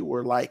 they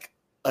were like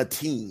a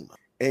team.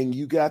 And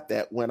you got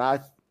that when I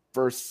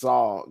first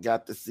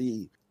got to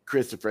see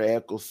Christopher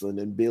Eccleston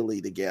and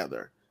Billy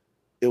together.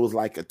 It was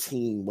like a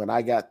team. When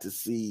I got to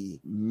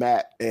see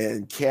Matt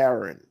and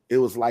Karen, it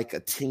was like a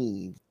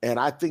team. And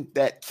I think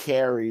that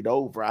carried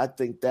over. I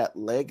think that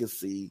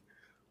legacy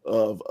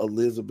of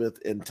Elizabeth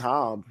and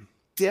Tom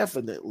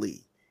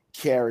definitely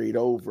carried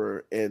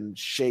over and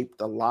shaped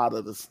a lot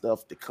of the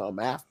stuff to come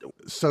after.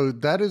 So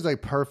that is a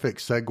perfect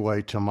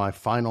segue to my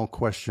final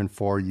question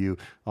for you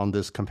on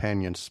this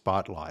companion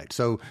spotlight.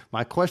 So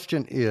my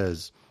question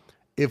is,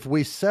 if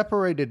we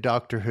separated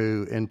Doctor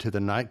Who into the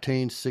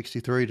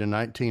 1963 to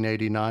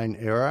 1989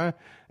 era,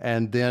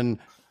 and then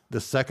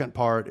the second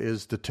part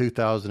is the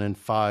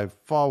 2005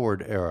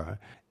 forward era,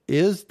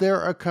 is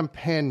there a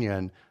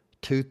companion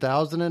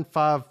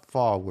 2005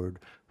 forward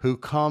who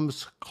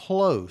comes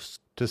close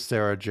to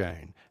Sarah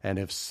Jane? And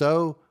if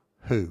so,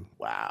 who?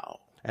 Wow.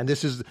 And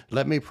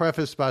let me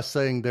preface by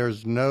saying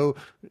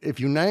if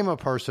you name a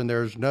person,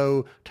 there's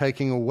no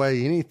taking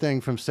away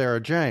anything from Sarah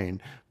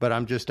Jane, but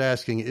I'm just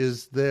asking,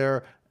 is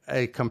there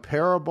a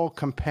comparable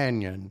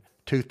companion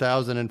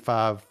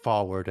 2005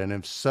 forward? And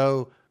if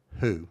so,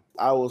 who?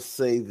 I will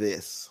say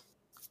this,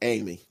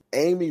 Amy.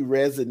 Amy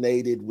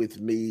resonated with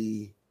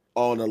me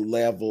on a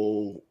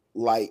level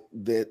like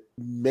that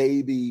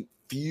maybe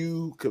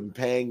few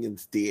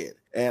companions did.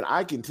 And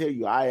I can tell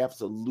you, I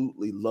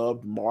absolutely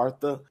loved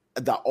Martha.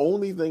 The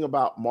only thing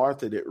about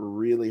Martha that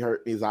really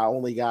hurt me is I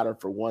only got her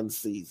for one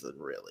season,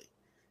 really.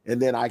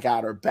 And then I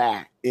got her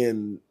back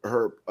in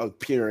her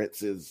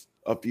appearances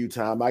a few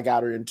times. I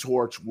got her in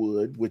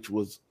Torchwood, which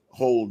was a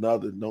whole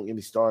nother, don't get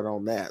me started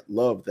on that.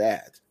 Love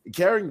that.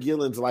 Karen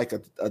Gillan's like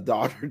a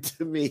daughter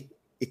to me.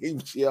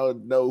 She'll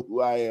know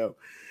who I am.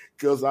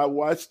 Because I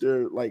watched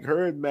her, like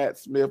her and Matt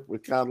Smith were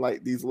kind of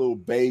like these little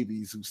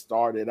babies who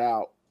started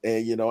out,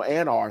 and, you know,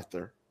 and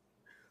Arthur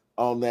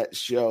on that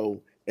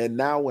show. And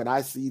now when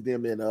I see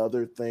them in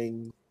other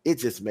things, it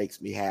just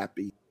makes me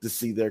happy to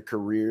see their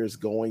careers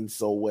going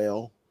so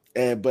well.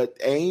 But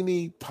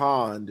Amy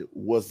Pond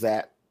was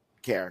that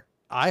character.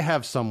 I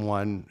have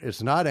someone,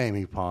 it's not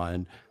Amy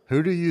Pond.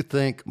 Who do you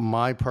think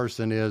my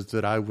person is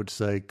that I would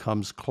say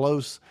comes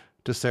close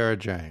to Sarah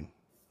Jane?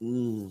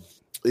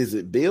 Is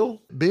it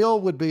Bill? Bill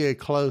would be a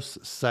close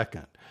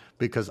second,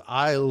 because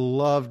I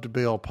loved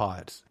Bill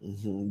Potts.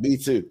 Me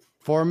too.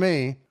 For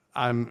me,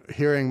 I'm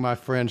hearing my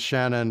friend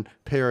Shannon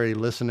Perry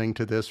listening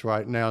to this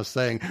right now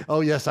saying,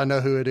 oh, yes, I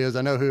know who it is.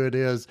 I know who it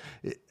is.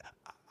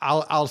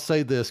 I'll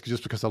say this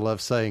just because I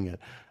love saying it.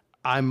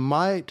 I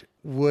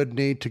would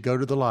need to go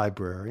to the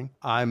library.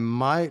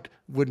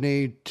 Would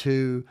need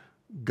to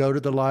go to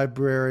the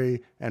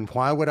library. And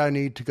why would I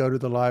need to go to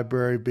the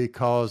library?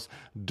 Because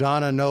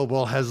Donna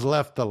Noble has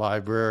left the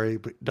library,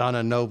 but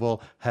Donna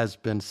Noble has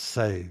been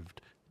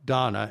saved.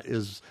 Donna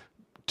is,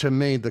 to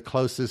me, the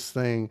closest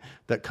thing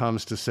that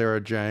comes to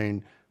Sarah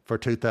Jane for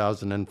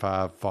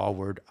 2005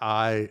 forward.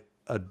 I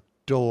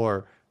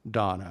adore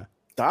Donna.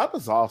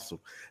 Donna's awesome.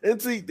 And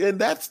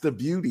that's the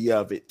beauty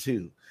of it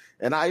too.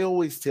 And I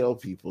always tell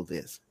people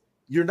this.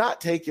 You're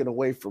not taking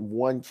away from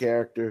one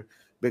character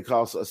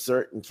because a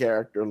certain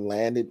character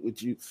landed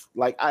with you.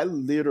 Like, I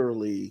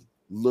literally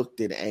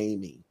looked at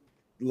Amy.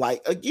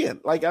 Like, again,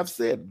 like I've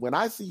said, when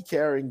I see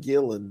Karen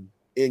Gillan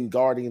in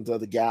Guardians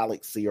of the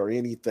Galaxy or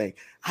anything,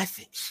 I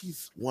think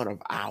she's one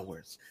of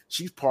ours.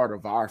 She's part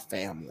of our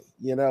family,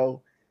 you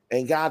know?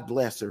 And God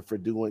bless her for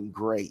doing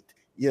great.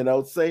 You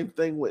know, same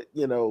thing with,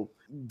 you know,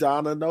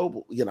 Donna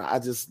Noble. You know, I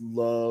just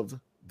love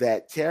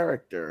that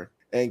character.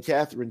 And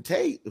Catherine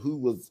Tate, who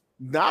was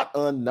not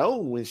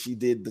unknown when she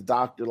did The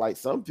Doctor, like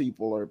some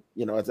people are,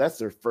 that's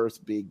their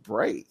first big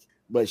break.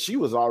 But she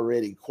was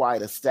already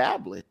quite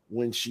established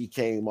when she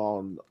came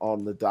on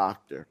The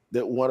Doctor.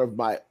 That one of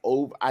my,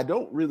 I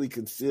don't really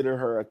consider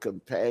her a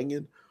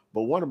companion,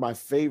 but one of my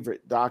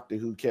favorite Doctor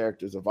Who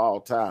characters of all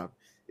time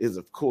is,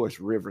 of course,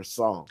 River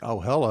Song.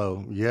 Oh,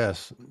 hello.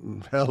 Yes.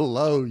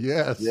 Hello.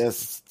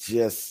 Yes.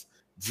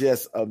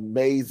 Just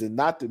amazing.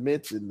 Not to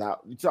mention, now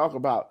you talk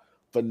about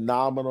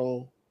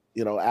phenomenal,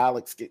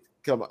 Alex,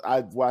 I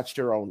watched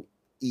her on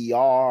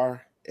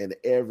ER and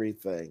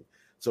everything.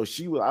 So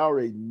I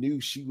already knew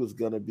she was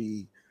going to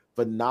be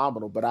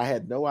phenomenal, but I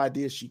had no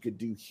idea she could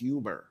do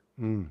humor.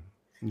 Yes.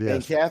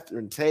 And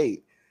Catherine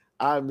Tate,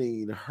 I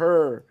mean,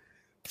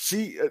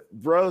 she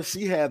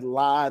had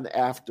line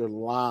after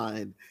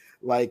line.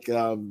 Like,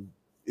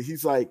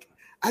 he's like,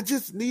 I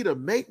just need a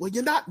mate. Well,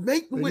 you're not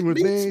mating with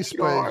me,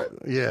 sweetheart.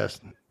 Yes.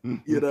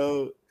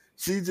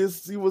 She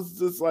was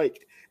just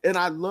like, and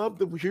I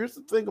loved here's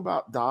the thing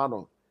about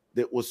Donna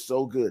that was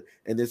so good.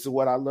 And this is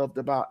what I loved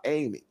about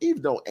Amy.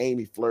 Even though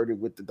Amy flirted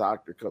with the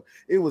Doctor,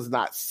 it was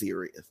not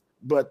serious.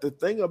 But the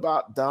thing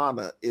about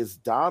Donna is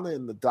Donna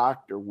and the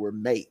Doctor were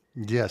mates.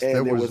 Yes,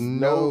 there was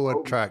no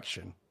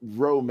attraction.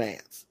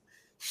 Romance.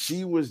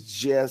 She was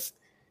just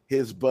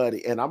his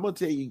buddy. And I'm going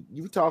to tell you,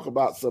 you talk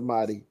about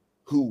somebody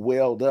who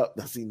welled up.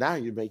 Now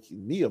you're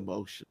making me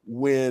emotional.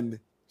 When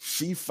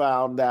she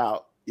found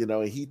out,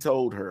 and he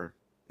told her,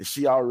 and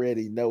she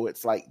already know,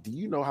 it's like, do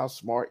you know how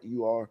smart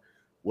you are?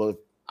 Well, if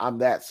I'm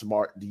that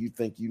smart, do you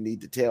think you need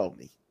to tell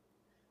me?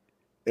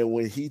 And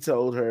when he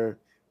told her,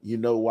 you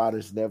know why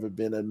there's never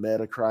been a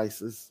meta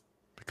crisis?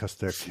 Because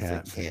there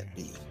can't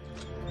be.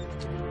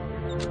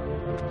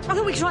 I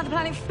thought we could try the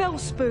planet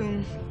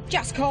Fellspoon.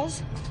 Just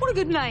cause. What a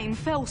good name,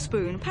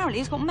 Fellspoon. Apparently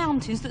it's got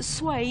mountains that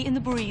sway in the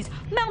breeze.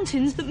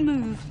 Mountains that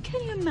move.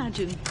 Can you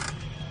imagine?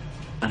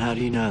 And how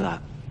do you know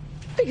that?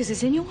 Because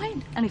it's in your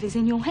head. And if it's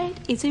in your head,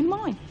 it's in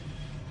mine.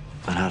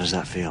 And how does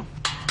that feel?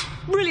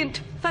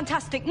 Brilliant.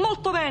 Fantastic.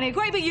 Molto bene.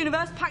 Great big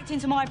universe packed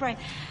into my brain.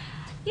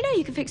 You know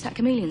you can fix that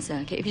chameleon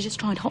circuit if you just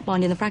tried hot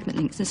binding the fragment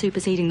links and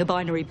superseding the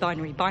binary. I'm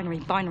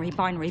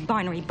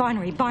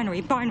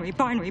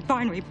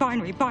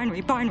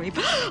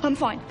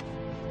fine.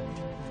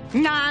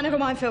 Nah, never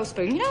mind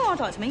Fellspoon. You know what I'd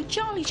like to meet?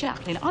 Charlie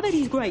Chaplin. I bet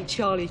he's great,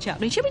 Charlie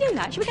Chaplin. Should we do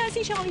that? Should we go and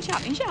see Charlie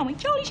Chaplin, shall we?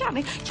 Charlie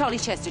Chaplin. Charlie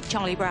Chester,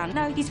 Charlie Brown.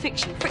 No, he's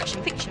fiction,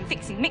 friction, fiction,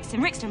 fixing, mixing,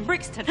 Rixton,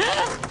 Brixton.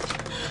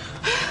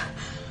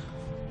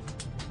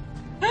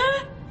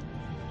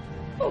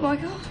 Oh, my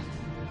God.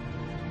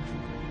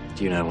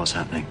 Do you know what's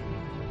happening?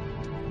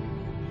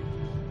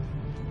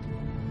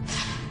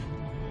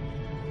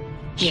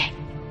 Yeah.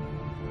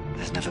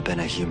 There's never been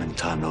a human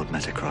Time Lord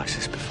meta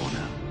crisis before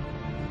now.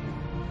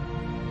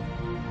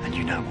 And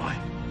you know why?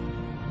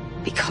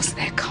 Because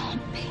there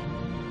can't be.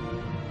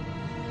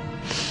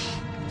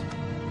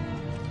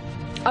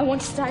 I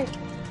want to stay.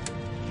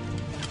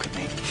 Look at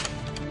me.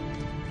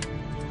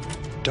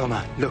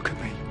 Donna, look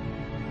at me.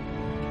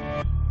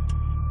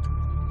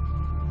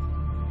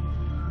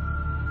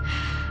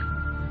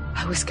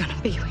 I was going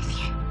to be with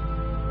you.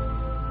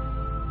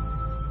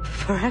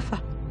 Forever.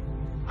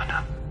 I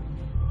know.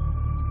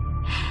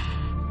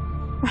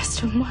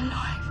 Rest of my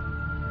life.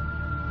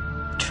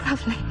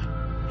 Travelling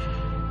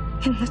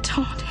in the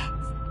TARDIS.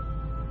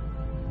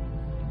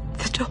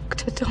 The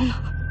Doctor, Donna.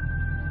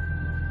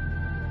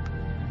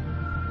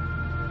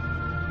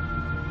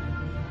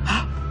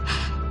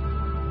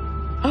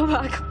 Oh,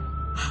 but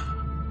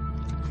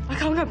I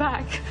can't go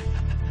back.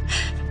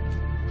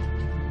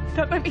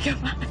 Don't make me go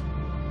back.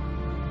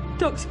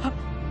 Doctor,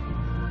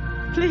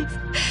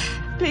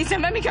 please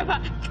don't let me go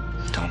back.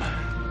 Donna.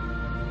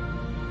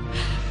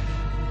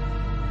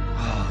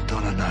 Oh,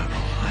 Donna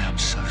Noble, I am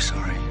so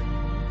sorry.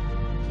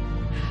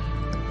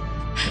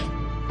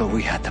 But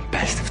we had the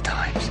best of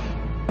times.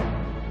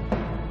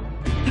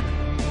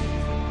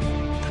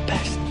 The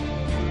best.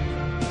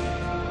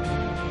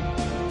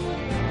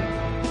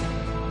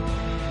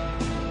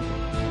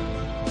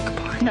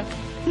 Goodbye.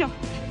 No,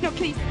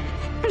 please,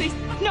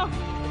 no.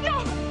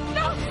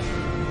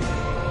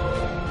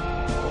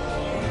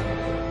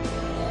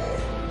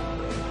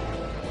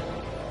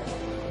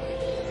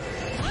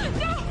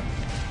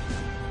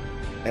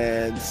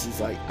 And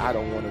she's like, I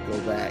don't want to go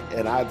back.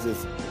 And I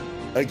just,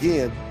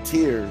 again,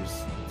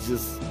 tears.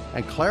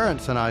 And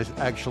Clarence and I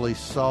actually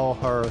saw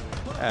her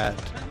at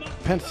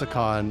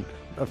Pensacon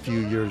a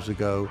few years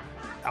ago.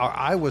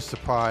 I was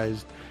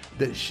surprised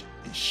that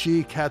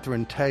she,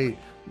 Catherine Tate,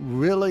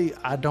 really,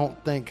 I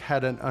don't think,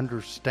 had an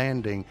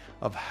understanding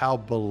of how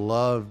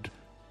beloved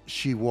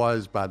she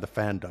was by the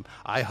fandom.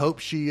 I hope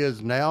she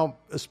is now,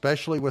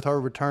 especially with her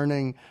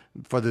returning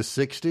for the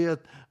 60th.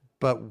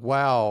 But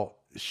wow,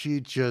 she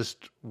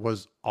just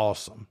was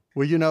awesome.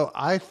 Well,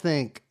 I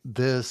think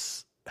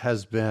this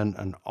has been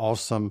an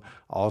awesome,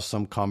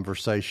 awesome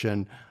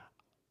conversation.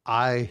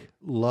 I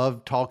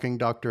love talking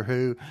Doctor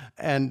Who.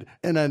 And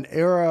in an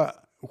era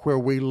where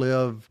we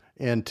live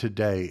in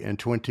today, in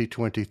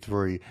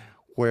 2023,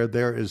 where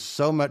there is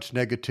so much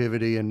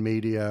negativity in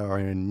media or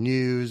in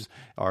news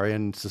or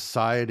in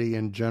society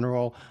in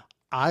general.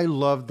 I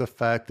love the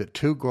fact that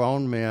two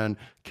grown men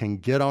can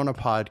get on a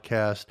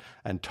podcast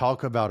and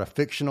talk about a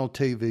fictional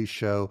TV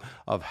show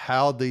of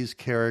how these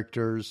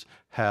characters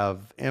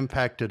have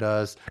impacted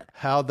us,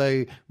 how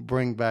they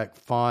bring back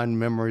fond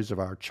memories of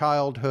our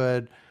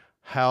childhood,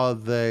 how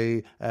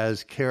they,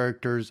 as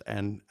characters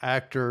and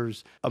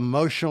actors,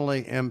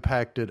 emotionally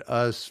impacted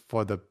us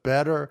for the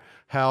better,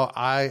 how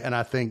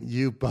I think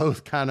you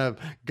both kind of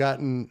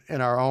gotten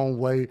in our own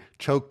way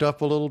choked up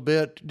a little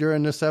bit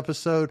during this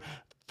episode.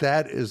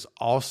 That is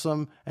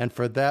awesome. And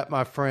for that,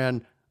 my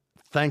friend,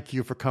 thank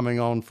you for coming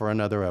on for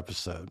another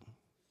episode.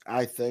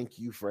 I thank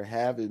you for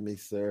having me,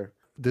 sir.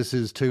 This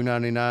is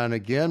 299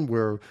 again.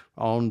 We're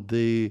on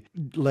the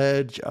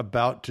ledge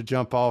about to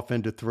jump off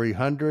into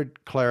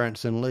 300.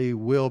 Clarence and Lee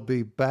will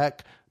be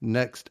back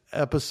next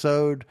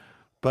episode.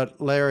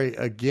 But Larry,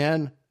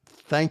 again,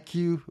 thank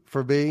you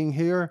for being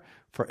here.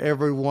 For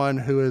everyone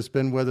who has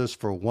been with us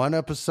for 1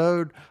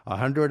 episode,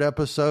 100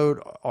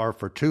 episode, or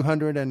for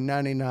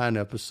 299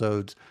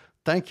 episodes,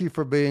 thank you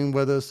for being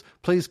with us.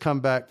 Please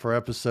come back for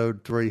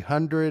episode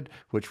 300,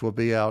 which will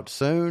be out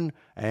soon.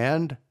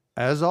 And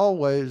as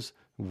always,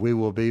 we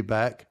will be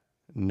back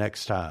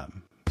next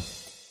time.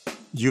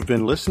 You've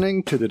been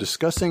listening to the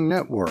Discussing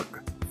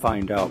Network.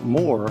 Find out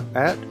more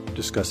at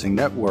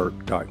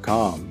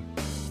discussingnetwork.com.